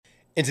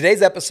In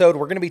today's episode,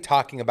 we're going to be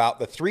talking about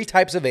the three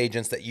types of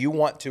agents that you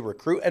want to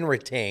recruit and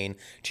retain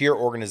to your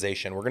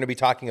organization. We're going to be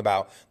talking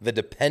about the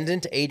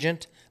dependent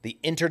agent, the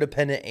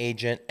interdependent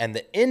agent, and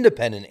the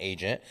independent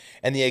agent,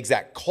 and the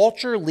exact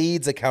culture,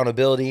 leads,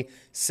 accountability,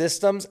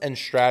 systems, and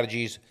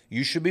strategies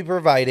you should be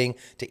providing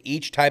to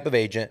each type of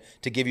agent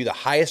to give you the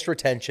highest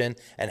retention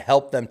and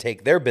help them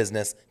take their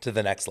business to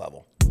the next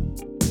level.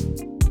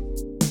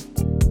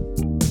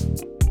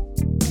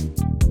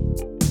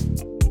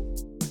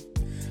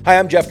 Hi,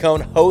 I'm Jeff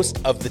Cohn, host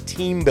of the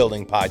Team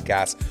Building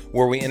Podcast,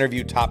 where we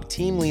interview top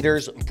team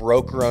leaders,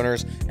 broker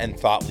owners, and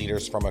thought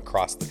leaders from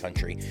across the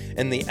country.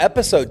 In the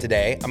episode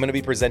today, I'm going to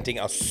be presenting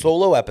a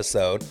solo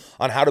episode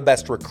on how to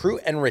best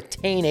recruit and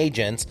retain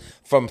agents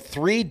from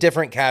three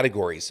different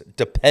categories: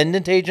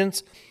 dependent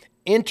agents,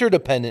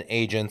 interdependent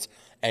agents,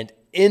 and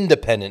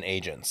independent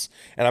agents.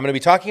 And I'm going to be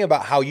talking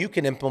about how you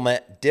can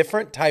implement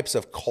different types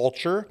of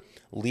culture,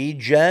 lead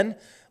gen,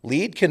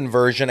 lead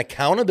conversion,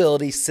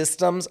 accountability,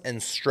 systems,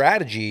 and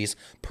strategies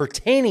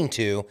pertaining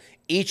to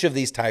each of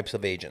these types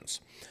of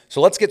agents.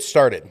 So let's get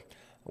started.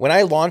 When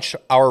I launched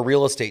our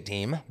real estate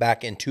team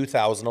back in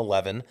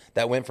 2011,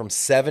 that went from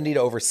 70 to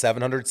over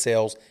 700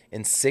 sales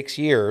in 6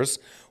 years,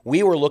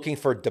 we were looking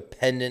for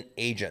dependent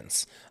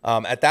agents.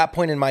 At that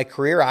point in my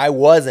career, I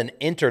was an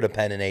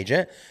interdependent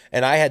agent,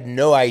 and I had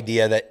no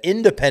idea that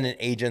independent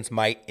agents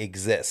might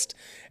exist.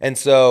 And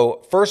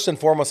so first and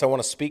foremost, I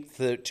want to speak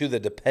to the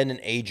dependent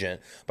agent,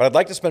 but I'd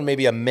like to spend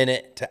maybe a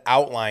minute to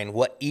outline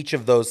what each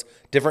of those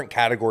different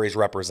categories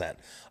represent.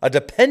 A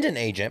dependent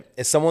agent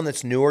is someone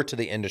that's newer to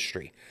the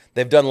industry.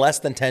 They've done less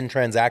than 10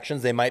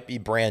 transactions. They might be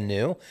brand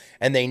new,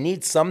 and they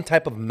need some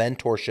type of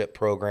mentorship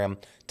program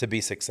to be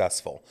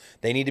successful.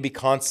 They need to be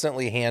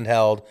constantly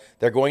handheld.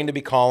 They're going to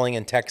be calling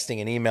and texting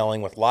and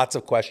emailing with lots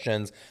of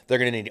questions. They're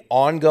going to need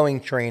ongoing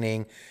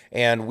training.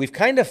 And we've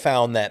kind of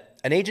found that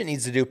an agent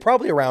needs to do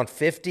probably around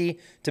 50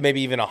 to maybe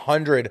even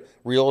 100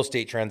 real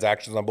estate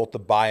transactions on both the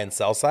buy and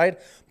sell side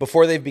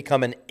before they've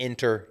become an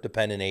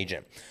interdependent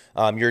agent.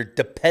 Your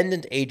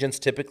dependent agents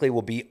typically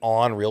will be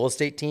on real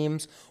estate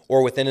teams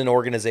or within an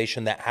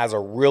organization that has a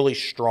really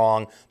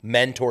strong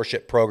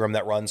mentorship program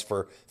that runs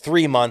for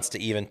 3 months to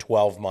even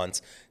 12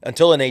 months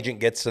until an agent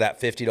gets to that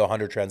 50 to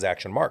 100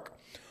 transaction mark.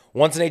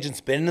 Once an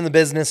agent's been in the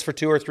business for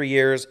 2 or 3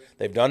 years,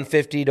 they've done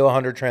 50 to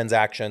 100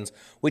 transactions,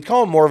 we'd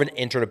call them more of an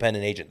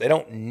interdependent agent. They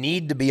don't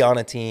need to be on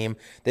a team.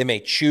 They may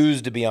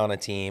choose to be on a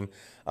team.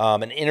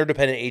 An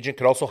interdependent agent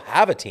could also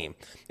have a team.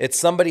 It's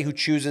somebody who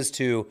chooses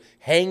to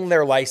hang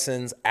their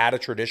license at a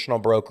traditional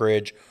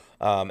brokerage,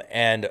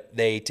 and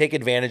they take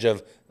advantage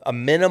of a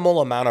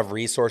minimal amount of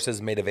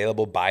resources made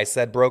available by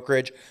said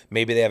brokerage.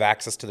 Maybe they have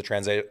access to the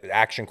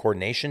transaction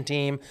coordination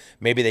team.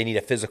 Maybe they need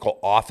a physical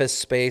office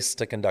space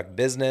to conduct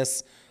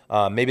business.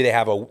 Maybe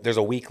there's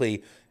a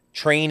weekly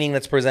training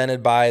that's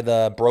presented by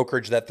the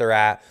brokerage that they're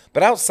at.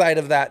 But outside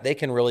of that, they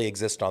can really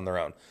exist on their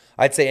own.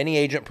 I'd say any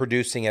agent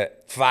producing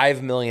at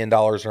 $5 million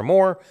or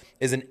more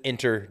is an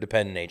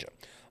interdependent agent.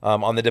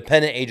 On the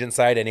dependent agent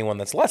side, anyone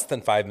that's less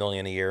than $5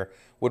 million a year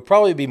would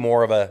probably be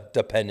more of a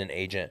dependent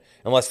agent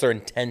unless they're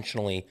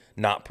intentionally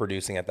not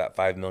producing at that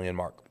 $5 million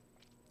mark.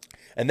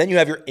 And then you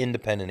have your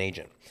independent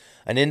agent.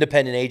 An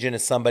independent agent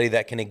is somebody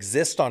that can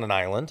exist on an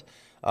island.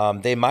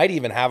 They might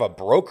even have a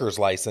broker's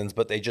license,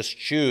 but they just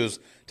choose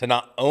to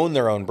not own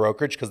their own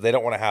brokerage because they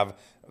don't want to have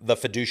the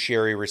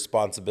fiduciary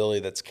responsibility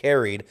that's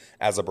carried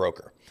as a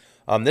broker.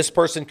 This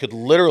person could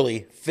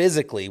literally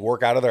physically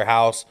work out of their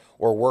house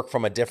or work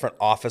from a different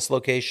office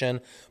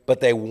location,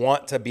 but they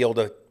want to be able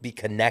to be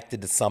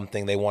connected to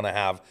something. They want to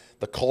have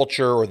the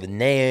culture or the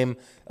name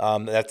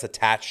that's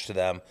attached to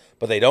them,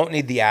 but they don't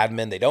need the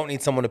admin. They don't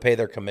need someone to pay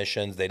their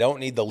commissions. They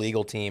don't need the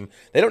legal team.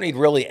 They don't need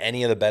really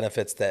any of the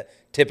benefits that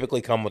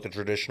typically come with a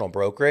traditional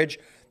brokerage.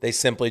 They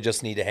simply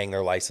just need to hang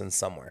their license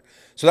somewhere.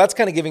 So that's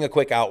kind of giving a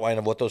quick outline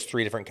of what those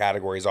three different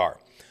categories are.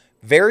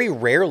 Very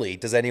rarely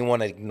does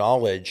anyone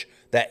acknowledge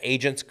that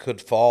agents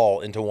could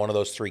fall into one of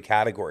those three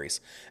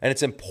categories. And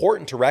it's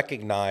important to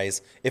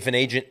recognize if an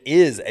agent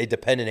is a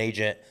dependent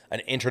agent, an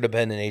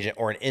interdependent agent,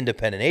 or an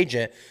independent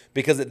agent,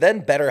 because it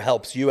then better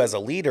helps you as a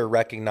leader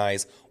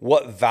recognize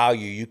what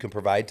value you can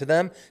provide to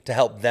them to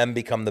help them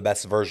become the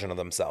best version of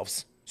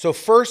themselves. So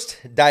first,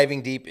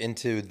 diving deep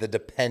into the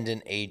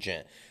dependent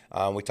agent.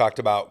 We talked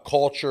about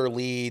culture,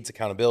 leads,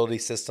 accountability,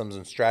 systems,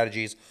 and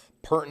strategies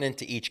pertinent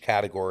to each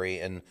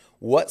category and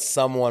what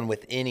someone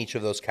within each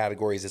of those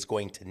categories is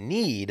going to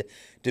need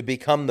to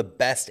become the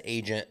best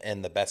agent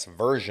and the best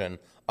version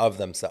of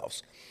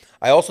themselves.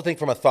 I also think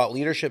from a thought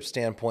leadership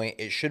standpoint,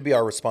 it should be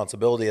our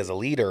responsibility as a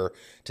leader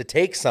to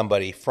take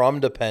somebody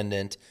from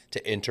dependent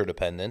to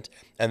interdependent,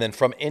 and then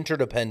from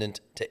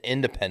interdependent to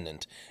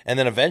independent. And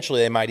then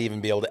eventually they might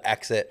even be able to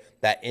exit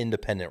that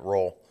independent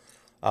role.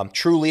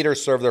 True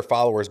leaders serve their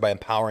followers by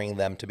empowering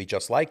them to be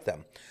just like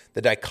them.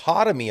 The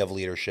dichotomy of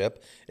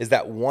leadership is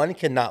that one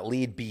cannot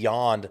lead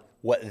beyond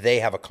what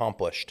they have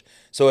accomplished.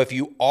 So if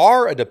you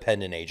are a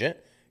dependent agent,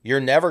 you're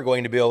never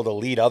going to be able to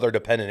lead other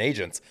dependent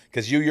agents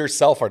because you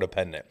yourself are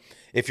dependent.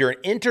 If you're an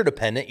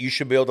interdependent, you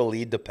should be able to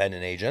lead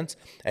dependent agents.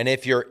 And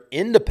if you're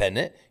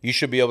independent, you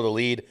should be able to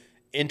lead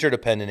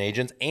interdependent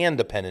agents and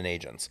dependent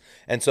agents.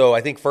 And so I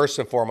think first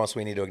and foremost,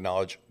 we need to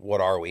acknowledge, what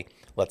are we?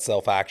 Let's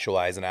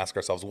self-actualize and ask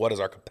ourselves, what is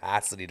our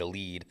capacity to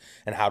lead,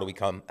 and how do we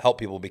help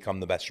people become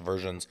the best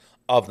versions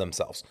of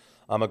themselves?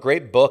 A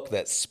great book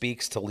that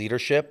speaks to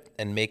leadership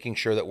and making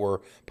sure that we're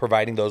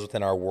providing those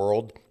within our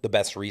world the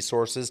best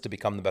resources to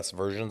become the best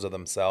versions of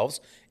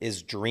themselves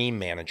is Dream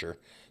Manager.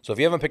 So if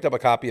you haven't picked up a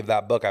copy of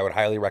that book, I would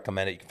highly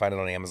recommend it. You can find it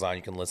on Amazon.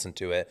 You can listen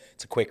to it.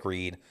 It's a quick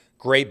read.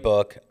 Great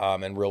book,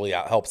 and really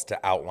helps to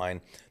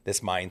outline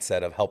this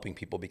mindset of helping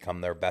people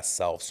become their best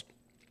selves.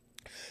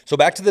 So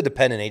back to the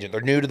dependent agent.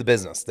 They're new to the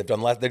business. They're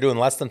doing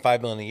less than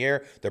 $5 million a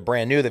year. They're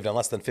brand new. They've done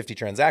less than 50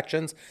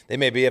 transactions. They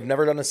maybe have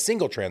never done a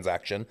single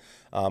transaction.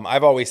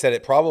 I've always said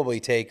it probably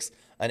takes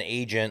an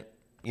agent,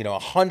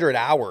 100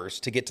 hours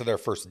to get to their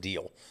first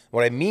deal.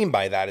 What I mean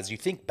by that is, you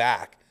think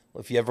back,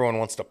 if everyone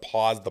wants to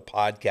pause the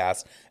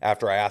podcast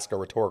after I ask a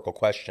rhetorical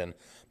question,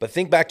 but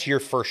think back to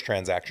your first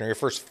transaction or your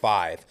first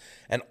 5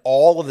 and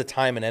all of the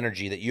time and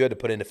energy that you had to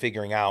put into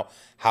figuring out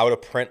how to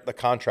print the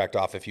contract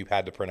off if you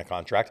had to print a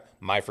contract.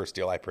 My first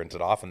deal I printed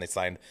off and they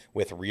signed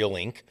with real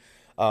ink.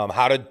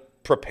 How to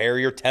prepare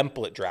your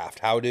template draft,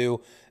 how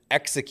to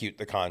execute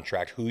the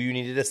contract, who you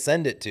needed to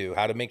send it to,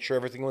 how to make sure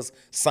everything was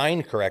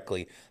signed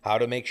correctly, how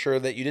to make sure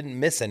that you didn't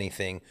miss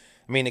anything.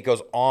 I mean, it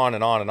goes on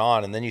and on and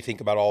on. And then you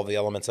think about all the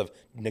elements of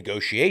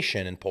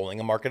negotiation and pulling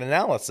a market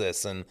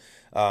analysis and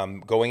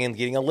going and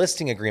getting a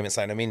listing agreement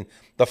signed. I mean,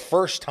 the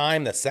first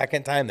time, the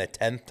second time, the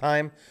 10th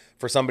time,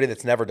 for somebody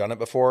that's never done it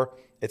before,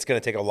 it's going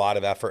to take a lot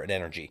of effort and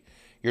energy.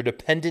 Your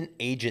dependent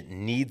agent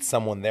needs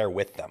someone there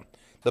with them.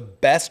 The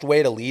best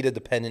way to lead a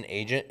dependent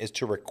agent is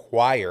to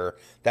require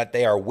that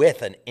they are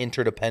with an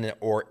interdependent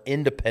or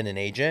independent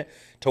agent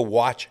to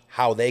watch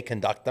how they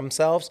conduct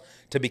themselves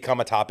to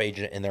become a top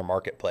agent in their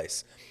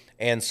marketplace.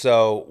 And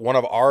so one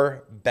of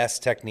our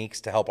best techniques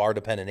to help our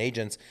dependent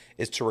agents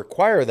is to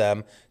require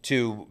them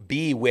to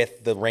be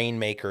with the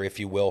rainmaker,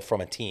 if you will,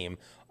 from a team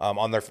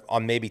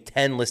on maybe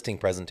 10 listing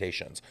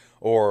presentations,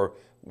 or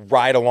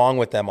ride along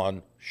with them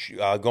on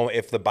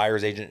if the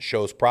buyer's agent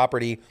shows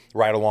property,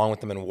 ride along with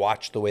them and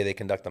watch the way they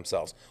conduct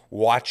themselves.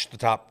 Watch the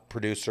top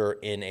producer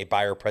in a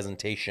buyer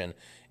presentation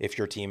if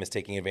your team is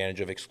taking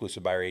advantage of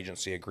exclusive buyer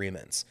agency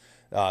agreements.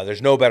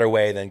 There's no better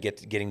way than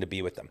getting to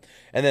be with them.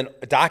 And then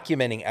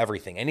documenting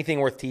everything. Anything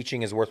worth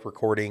teaching is worth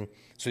recording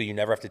so you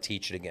never have to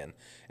teach it again.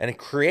 And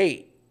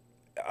curate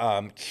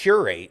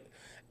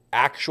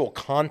actual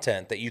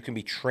content that you can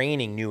be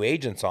training new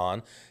agents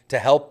on to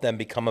help them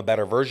become a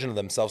better version of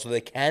themselves so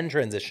they can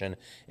transition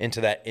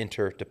into that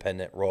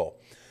interdependent role.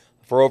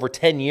 For over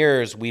 10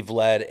 years, we've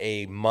led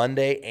a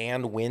Monday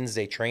and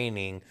Wednesday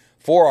training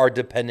for our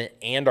dependent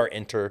and our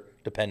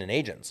interdependent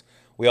agents.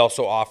 We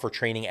also offer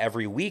training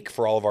every week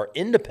for all of our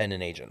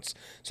independent agents.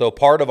 So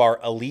part of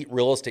our Elite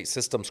Real Estate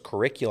Systems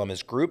curriculum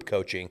is group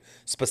coaching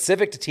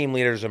specific to team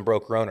leaders and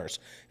broker owners.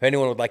 If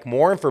anyone would like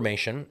more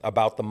information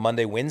about the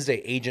Monday,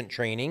 Wednesday agent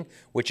training,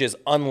 which is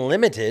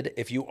unlimited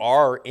if you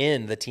are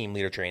in the team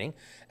leader training,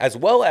 as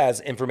well as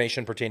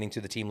information pertaining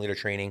to the team leader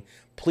training,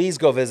 please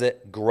go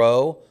visit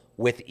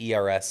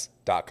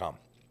growwithers.com.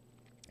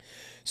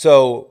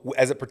 So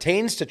as it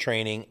pertains to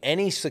training,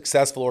 any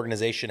successful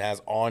organization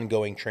has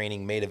ongoing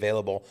training made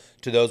available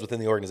to those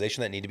within the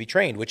organization that need to be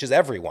trained, which is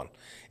everyone.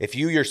 If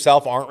you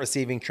yourself aren't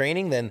receiving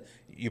training, then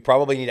you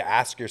probably need to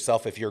ask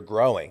yourself if you're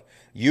growing.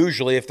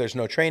 Usually, if there's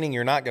no training,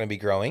 you're not going to be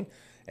growing.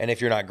 And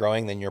if you're not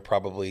growing, then you're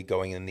probably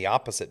going in the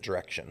opposite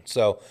direction.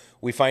 So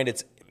we find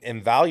it's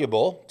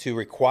invaluable to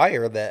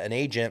require that an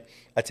agent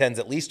attends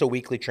at least a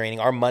weekly training.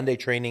 Our Monday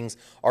trainings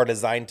are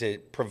designed to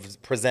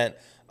present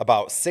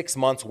about 6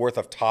 months worth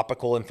of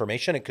topical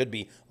information. It could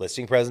be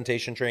listing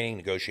presentation training,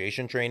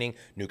 negotiation training,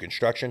 new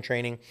construction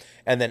training.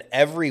 And then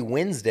every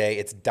Wednesday,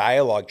 it's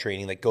dialogue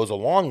training that goes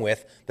along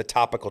with the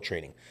topical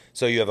training.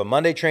 So you have a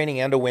Monday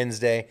training and a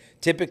Wednesday.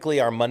 Typically,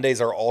 our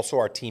Mondays are also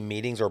our team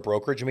meetings or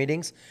brokerage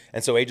meetings.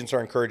 And so agents are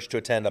encouraged to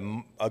attend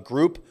a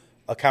group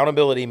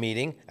accountability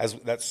meeting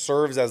that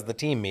serves as the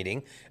team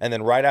meeting. And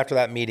then right after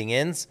that meeting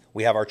ends,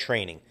 we have our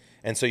training.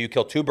 And so you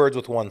kill 2 birds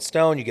with 1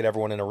 stone. You get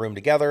everyone in a room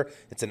together.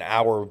 It's an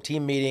hour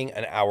team meeting,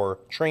 an hour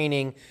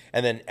training,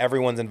 and then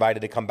everyone's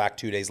invited to come back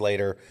 2 days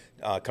later,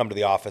 come to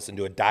the office and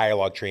do a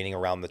dialogue training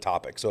around the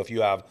topic. So if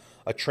you have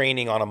a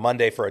training on a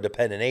Monday for a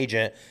dependent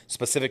agent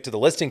specific to the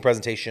listing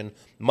presentation,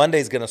 Monday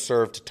is going to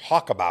serve to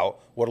talk about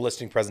what a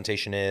listing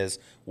presentation is,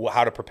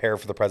 how to prepare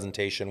for the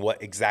presentation,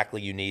 what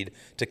exactly you need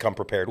to come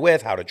prepared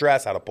with, how to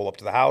dress, how to pull up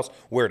to the house,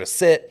 where to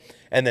sit.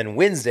 And then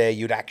Wednesday,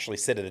 you'd actually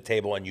sit at a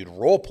table and you'd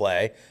role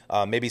play,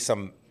 maybe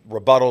some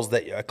rebuttals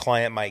that a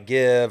client might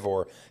give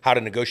or how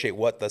to negotiate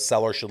what the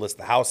seller should list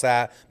the house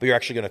at, but you're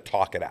actually going to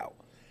talk it out.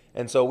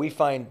 And so we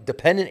find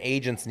dependent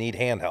agents need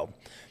handheld.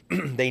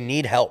 They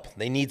need help.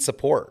 They need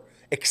support.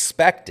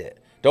 Expect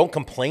it. Don't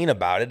complain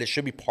about it. It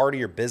should be part of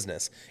your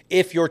business.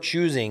 If you're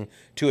choosing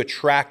to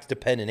attract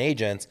dependent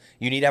agents,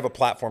 you need to have a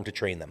platform to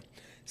train them.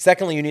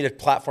 Secondly, you need a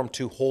platform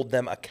to hold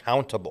them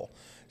accountable.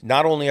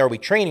 not only are we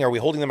training, are we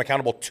holding them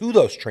accountable to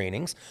those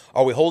trainings?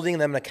 Are we holding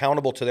them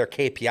accountable to their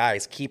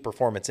KPIs, key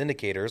performance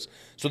indicators,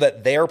 so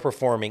that they're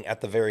performing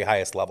at the very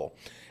highest level?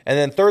 And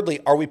then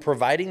thirdly, are we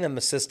providing them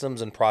the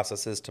systems and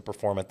processes to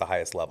perform at the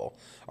highest level?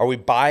 Are we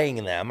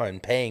buying them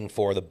and paying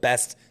for the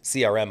best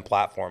CRM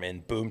platform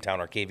in Boomtown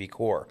or KV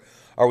Core?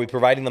 Are we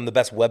providing them the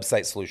best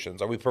website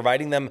solutions? Are we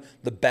providing them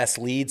the best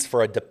leads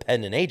for a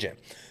dependent agent?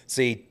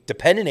 See,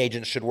 dependent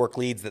agents should work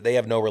leads that they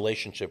have no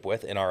relationship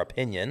with, in our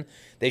opinion.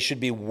 They should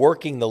be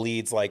working the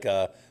leads like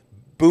a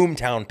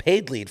Boomtown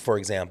paid lead, for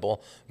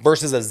example,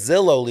 versus a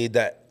Zillow lead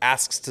that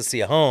asks to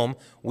see a home.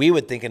 We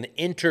would think an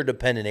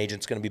interdependent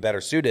agent is going to be better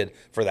suited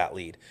for that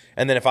lead.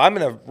 And then if I'm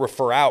going to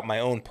refer out my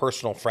own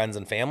personal friends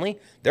and family,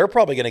 they're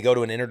probably going to go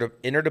to an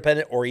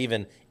interdependent or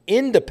even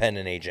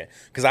independent agent,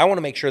 because I want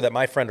to make sure that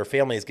my friend or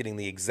family is getting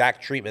the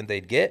exact treatment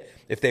they'd get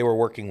if they were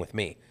working with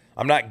me.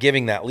 I'm not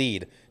giving that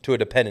lead to a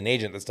dependent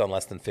agent that's done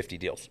less than 50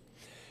 deals.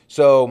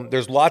 So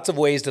there's lots of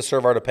ways to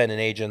serve our dependent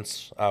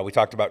agents. We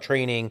talked about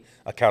training,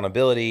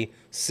 accountability,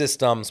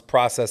 systems,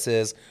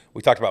 processes.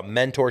 We talked about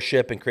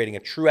mentorship and creating a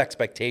true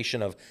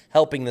expectation of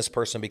helping this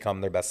person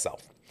become their best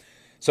self.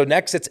 So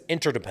next, it's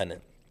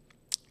interdependent.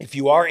 If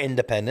you are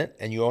independent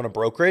and you own a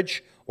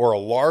brokerage or a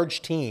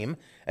large team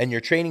and you're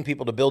training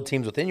people to build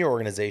teams within your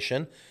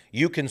organization,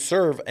 you can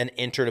serve an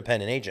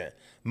interdependent agent.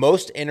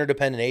 Most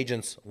interdependent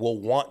agents will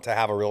want to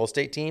have a real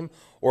estate team,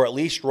 or at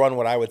least run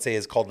what I would say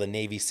is called the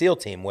Navy SEAL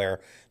team,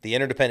 where the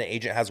interdependent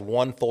agent has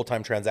one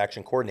full-time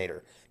transaction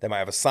coordinator. They might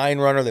have a sign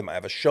runner, they might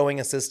have a showing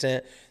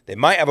assistant, they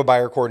might have a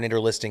buyer coordinator,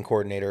 listing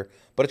coordinator,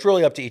 but it's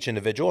really up to each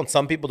individual. And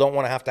some people don't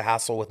want to have to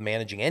hassle with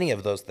managing any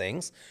of those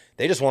things.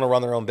 They just want to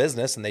run their own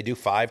business, and they do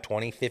 $5,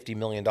 $20, $50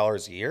 million a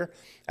year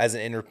as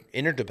an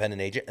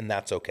interdependent agent, and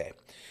that's okay.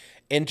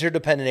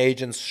 Interdependent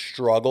agents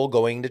struggle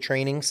going to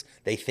trainings.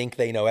 They think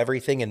they know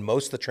everything, and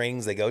most of the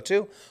trainings they go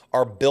to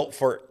are built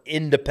for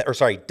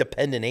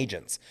dependent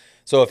agents.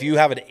 So if you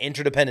have an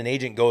interdependent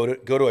agent go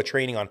to a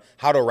training on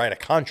how to write a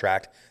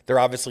contract, they're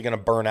obviously going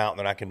to burn out and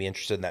they're not going to be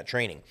interested in that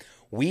training.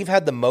 We've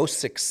had the most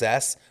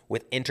success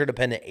with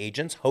interdependent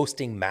agents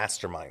hosting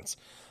masterminds.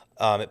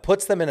 It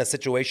puts them in a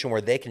situation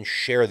where they can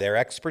share their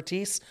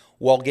expertise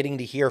while getting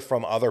to hear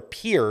from other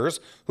peers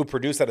who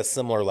produce at a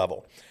similar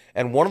level.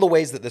 And one of the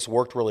ways that this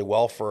worked really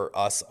well for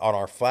us on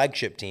our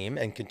flagship team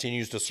and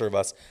continues to serve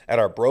us at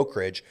our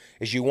brokerage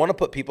is you want to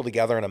put people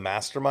together in a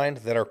mastermind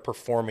that are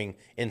performing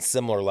in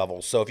similar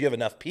levels. So if you have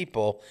enough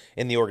people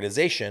in the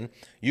organization,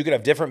 you could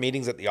have different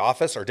meetings at the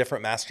office or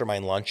different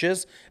mastermind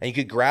lunches, and you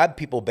could grab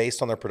people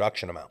based on their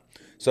production amount.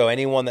 So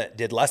anyone that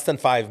did less than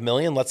 5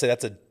 million, let's say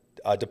that's a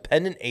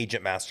dependent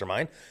agent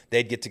mastermind,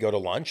 they'd get to go to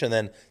lunch. And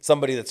then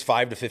somebody that's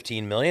 5 to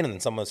 15 million, and then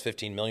someone that's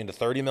 15 million to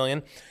 30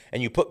 million.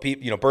 And you put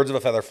people, birds of a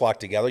feather flock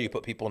together. You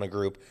put people in a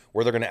group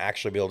where they're going to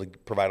actually be able to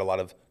provide a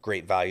lot of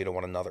great value to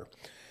one another.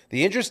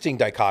 The interesting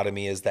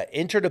dichotomy is that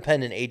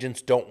interdependent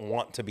agents don't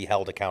want to be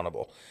held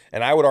accountable.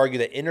 And I would argue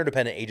that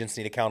interdependent agents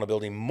need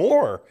accountability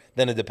more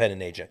than a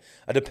dependent agent.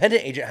 A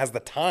dependent agent has the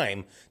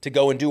time to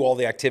go and do all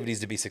the activities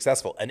to be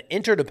successful. An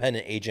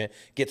interdependent agent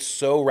gets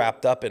so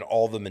wrapped up in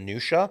all the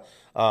minutia.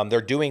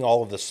 They're doing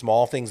all of the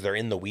small things. They're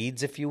in the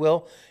weeds, if you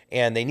will.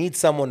 And they need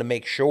someone to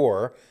make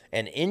sure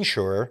and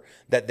ensure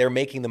that they're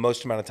making the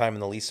most amount of time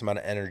and the least amount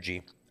of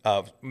energy,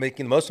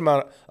 making the most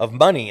amount of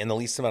money in the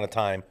least amount of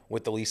time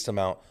with the least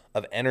amount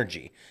of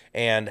energy.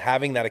 And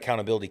having that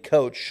accountability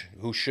coach,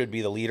 who should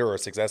be the leader or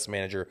success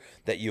manager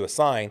that you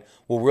assign,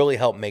 will really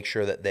help make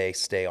sure that they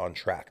stay on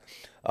track.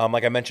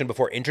 Like I mentioned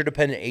before,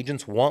 interdependent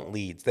agents want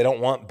leads. They don't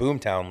want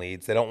Boomtown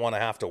leads. They don't want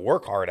to have to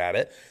work hard at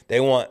it. They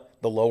want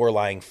the lower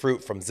lying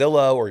fruit from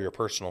Zillow or your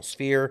personal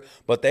sphere,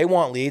 but they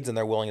want leads and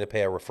they're willing to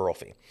pay a referral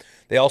fee.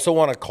 They also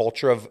want a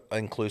culture of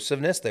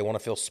inclusiveness. They want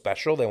to feel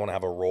special. They want to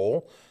have a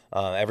role.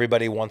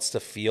 Everybody wants to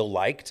feel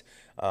liked.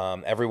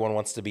 Everyone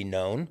wants to be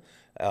known.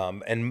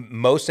 And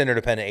most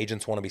interdependent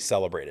agents want to be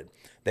celebrated.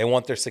 They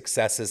want their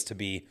successes to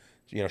be,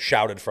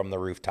 shouted from the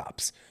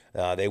rooftops.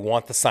 They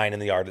want the sign in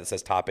the yard that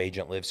says top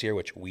agent lives here,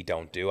 which we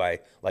don't do. I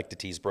like to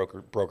tease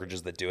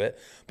brokerages that do it,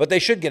 but they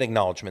should get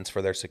acknowledgments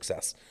for their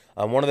success.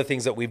 One of the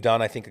things that we've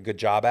done, I think, a good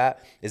job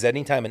at is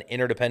anytime an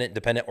interdependent,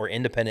 dependent, or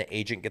independent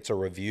agent gets a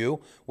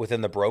review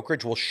within the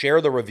brokerage, we'll share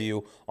the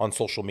review on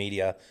social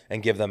media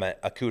and give them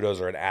a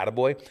kudos or an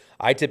attaboy.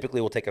 I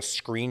typically will take a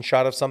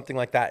screenshot of something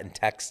like that and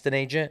text an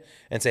agent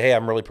and say, hey,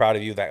 I'm really proud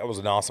of you. That was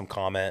an awesome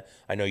comment.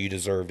 I know you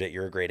deserved it.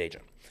 You're a great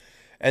agent.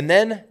 And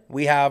then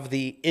we have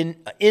the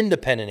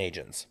independent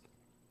agents.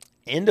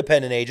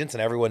 Independent agents,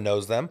 and everyone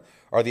knows them,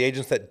 are the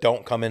agents that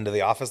don't come into the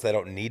office. They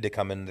don't need to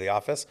come into the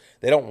office.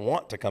 They don't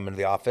want to come into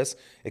the office.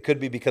 It could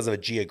be because of a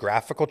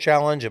geographical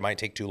challenge. It might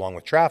take too long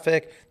with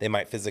traffic. They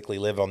might physically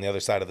live on the other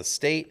side of the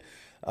state.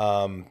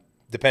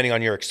 Depending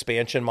on your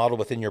expansion model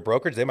within your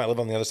brokerage, they might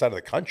live on the other side of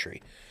the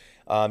country.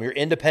 Your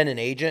independent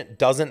agent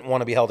doesn't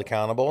want to be held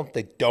accountable.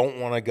 They don't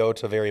want to go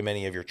to very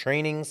many of your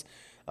trainings.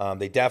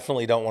 They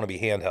definitely don't want to be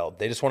handheld.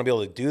 They just want to be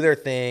able to do their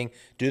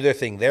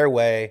thing their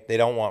way. They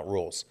don't want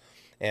rules.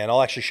 And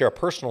I'll actually share a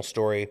personal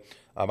story.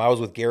 I was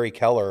with Gary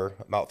Keller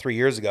about 3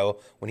 years ago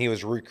when he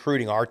was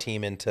recruiting our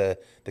team into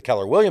the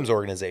Keller Williams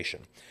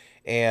organization.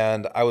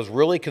 And I was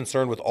really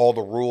concerned with all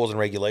the rules and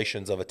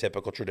regulations of a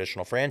typical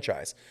traditional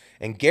franchise.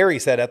 And Gary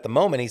said at the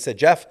moment, he said,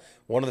 Jeff,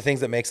 one of the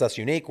things that makes us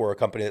unique, we're a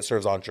company that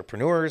serves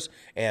entrepreneurs,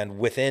 and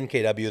within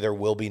KW, there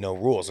will be no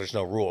rules. There's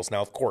no rules.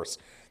 Now, of course,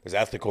 there's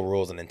ethical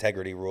rules and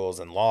integrity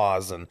rules and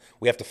laws, and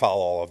we have to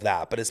follow all of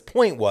that. But his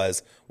point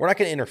was, we're not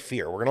going to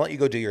interfere. We're going to let you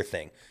go do your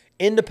thing.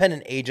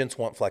 Independent agents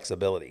want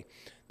flexibility.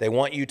 They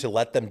want you to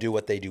let them do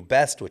what they do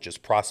best, which is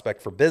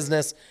prospect for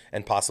business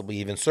and possibly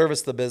even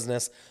service the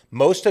business.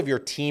 Most of your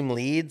team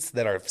leads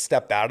that are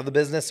stepped out of the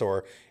business,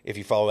 or if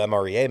you follow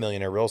MREA,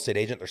 Millionaire Real Estate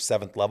Agent, they're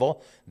 7th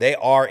level. They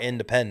are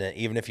independent.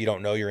 Even if you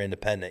don't know you're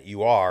independent,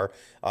 you are.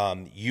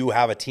 You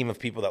have a team of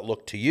people that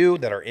look to you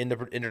that are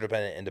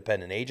interdependent,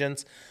 independent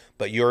agents,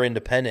 but you're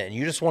independent and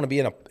you just want to be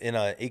in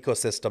an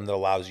ecosystem that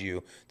allows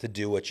you to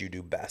do what you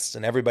do best.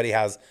 And everybody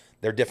has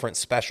their different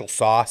special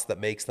sauce that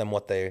makes them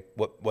what they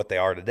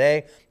are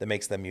today, that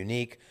makes them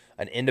unique.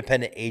 An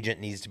independent agent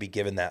needs to be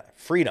given that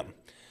freedom.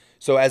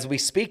 So as we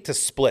speak to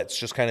splits,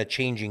 just kind of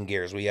changing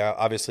gears, we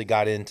obviously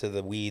got into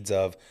the weeds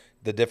of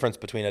the difference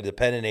between a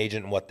dependent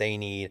agent and what they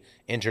need,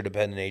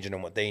 interdependent agent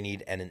and what they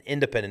need, and an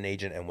independent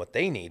agent and what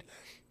they need.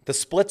 The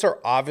splits are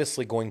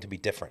obviously going to be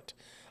different.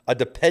 A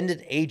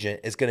dependent agent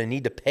is going to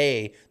need to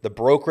pay the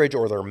brokerage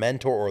or their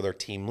mentor or their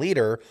team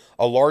leader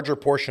a larger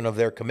portion of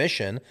their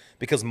commission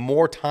because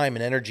more time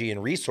and energy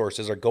and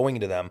resources are going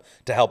to them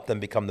to help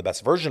them become the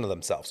best version of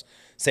themselves.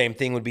 Same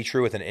thing would be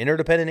true with an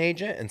interdependent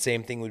agent, and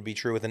same thing would be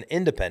true with an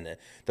independent.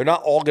 They're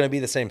not all going to be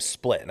the same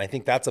split. And I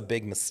think that's a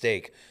big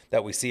mistake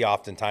that we see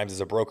oftentimes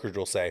is a brokerage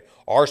will say,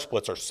 our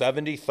splits are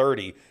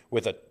 70-30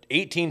 with a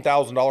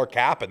 $18,000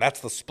 cap, and that's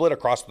the split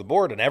across the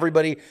board, and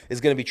everybody is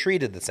going to be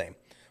treated the same.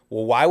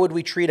 Well, why would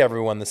we treat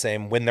everyone the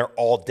same when they're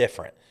all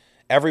different?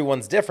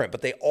 Everyone's different,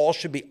 but they all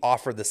should be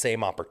offered the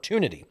same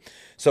opportunity.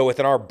 So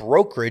within our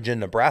brokerage in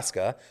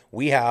Nebraska,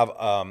 we have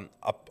an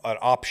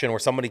option where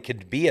somebody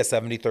could be a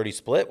 70-30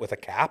 split with a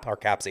cap. Our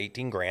cap's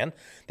 $18,000.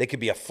 They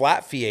could be a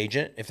flat fee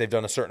agent if they've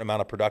done a certain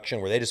amount of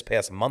production where they just pay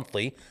us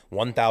monthly,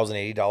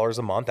 $1,080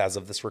 a month as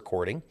of this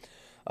recording.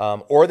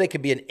 Or they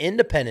could be an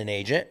independent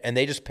agent and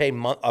they just pay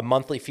a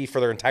monthly fee for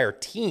their entire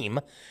team.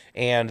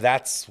 And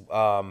that's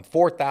about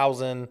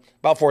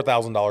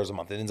 $4,000 a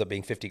month. It ends up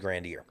being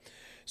 $50,000 a year.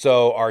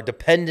 So our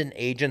dependent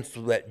agents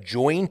that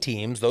join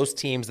teams, those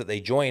teams that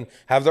they join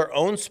have their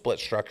own split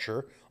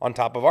structure on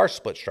top of our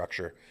split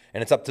structure.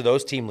 And it's up to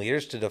those team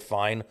leaders to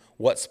define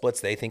what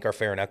splits they think are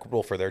fair and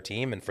equitable for their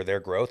team and for their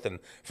growth and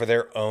for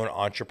their own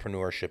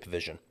entrepreneurship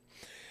vision.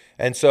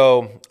 And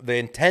so the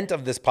intent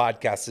of this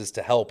podcast is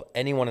to help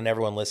anyone and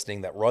everyone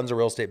listening that runs a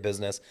real estate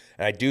business,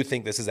 and I do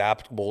think this is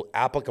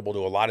applicable to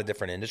a lot of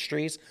different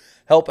industries,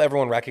 help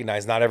everyone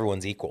recognize not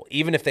everyone's equal.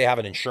 Even if they have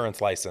an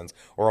insurance license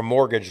or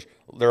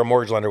they're a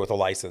mortgage lender with a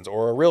license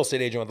or a real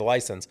estate agent with a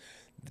license,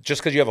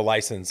 just because you have a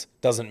license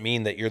doesn't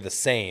mean that you're the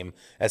same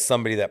as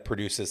somebody that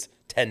produces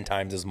 10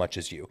 times as much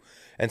as you.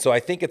 And so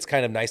I think it's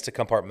kind of nice to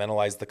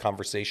compartmentalize the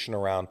conversation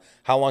around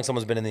how long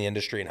someone's been in the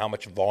industry and how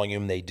much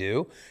volume they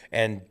do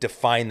and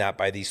define that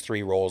by these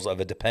 3 roles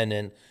of a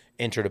dependent,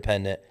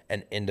 interdependent,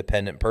 and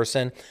independent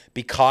person.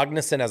 Be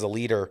cognizant as a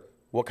leader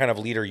what kind of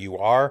leader you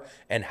are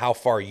and how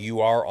far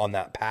you are on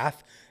that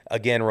path.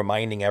 Again,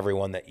 reminding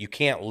everyone that you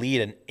can't lead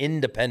an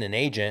independent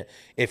agent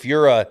if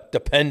you're a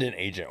dependent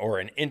agent or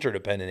an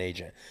interdependent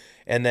agent.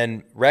 And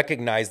then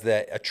recognize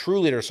that a true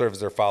leader serves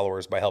their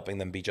followers by helping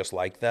them be just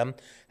like them.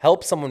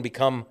 Help someone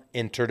become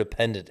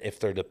interdependent if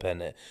they're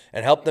dependent,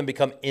 and help them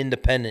become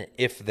independent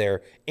if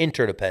they're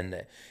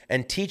interdependent.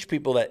 And teach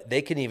people that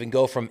they can even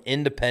go from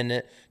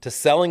independent to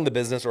selling the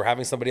business or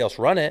having somebody else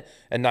run it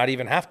and not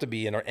even have to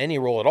be in any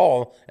role at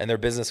all, and their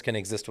business can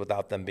exist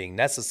without them being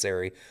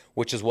necessary,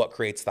 which is what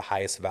creates the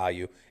highest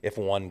value if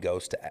one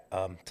goes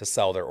to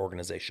sell their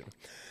organization.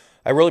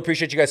 I really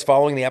appreciate you guys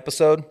following the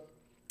episode.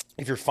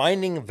 If you're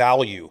finding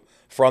value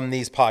from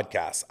these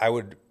podcasts,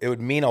 it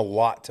would mean a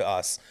lot to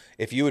us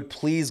if you would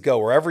please go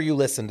wherever you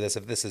listen to this,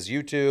 if this is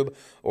YouTube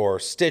or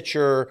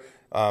Stitcher,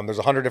 there's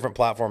 100 different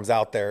platforms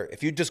out there.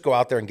 If you just go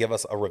out there and give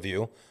us a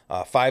review,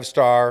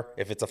 5-star,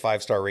 if it's a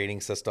 5-star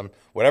rating system,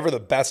 whatever the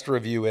best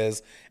review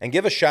is, and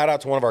give a shout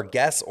out to one of our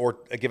guests or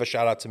give a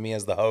shout out to me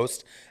as the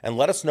host, and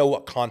let us know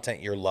what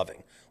content you're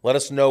loving. Let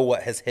us know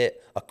what has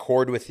hit a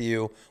chord with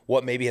you,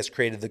 what maybe has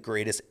created the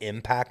greatest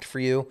impact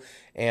for you.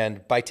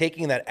 And by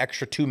taking that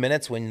extra 2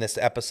 minutes when this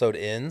episode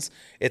ends,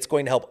 it's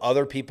going to help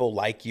other people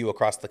like you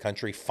across the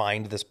country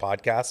find this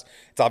podcast.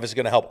 It's obviously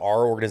going to help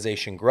our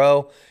organization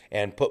grow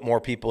and put more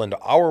people into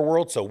our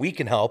world so we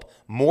can help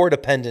more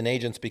dependent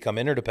agents become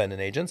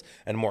interdependent agents,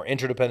 and more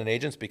interdependent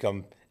agents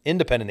become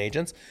independent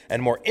agents,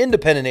 and more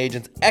independent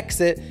agents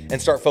exit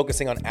and start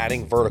focusing on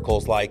adding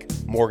verticals like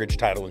mortgage,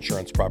 title,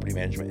 insurance, property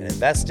management, and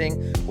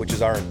investing, which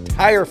is our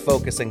entire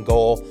focus and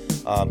goal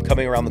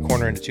coming around the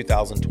corner into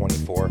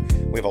 2024.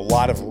 We have a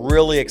lot of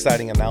really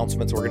exciting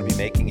announcements we're going to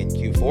be making in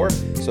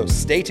Q4, so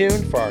stay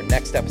tuned for our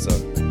next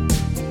episode.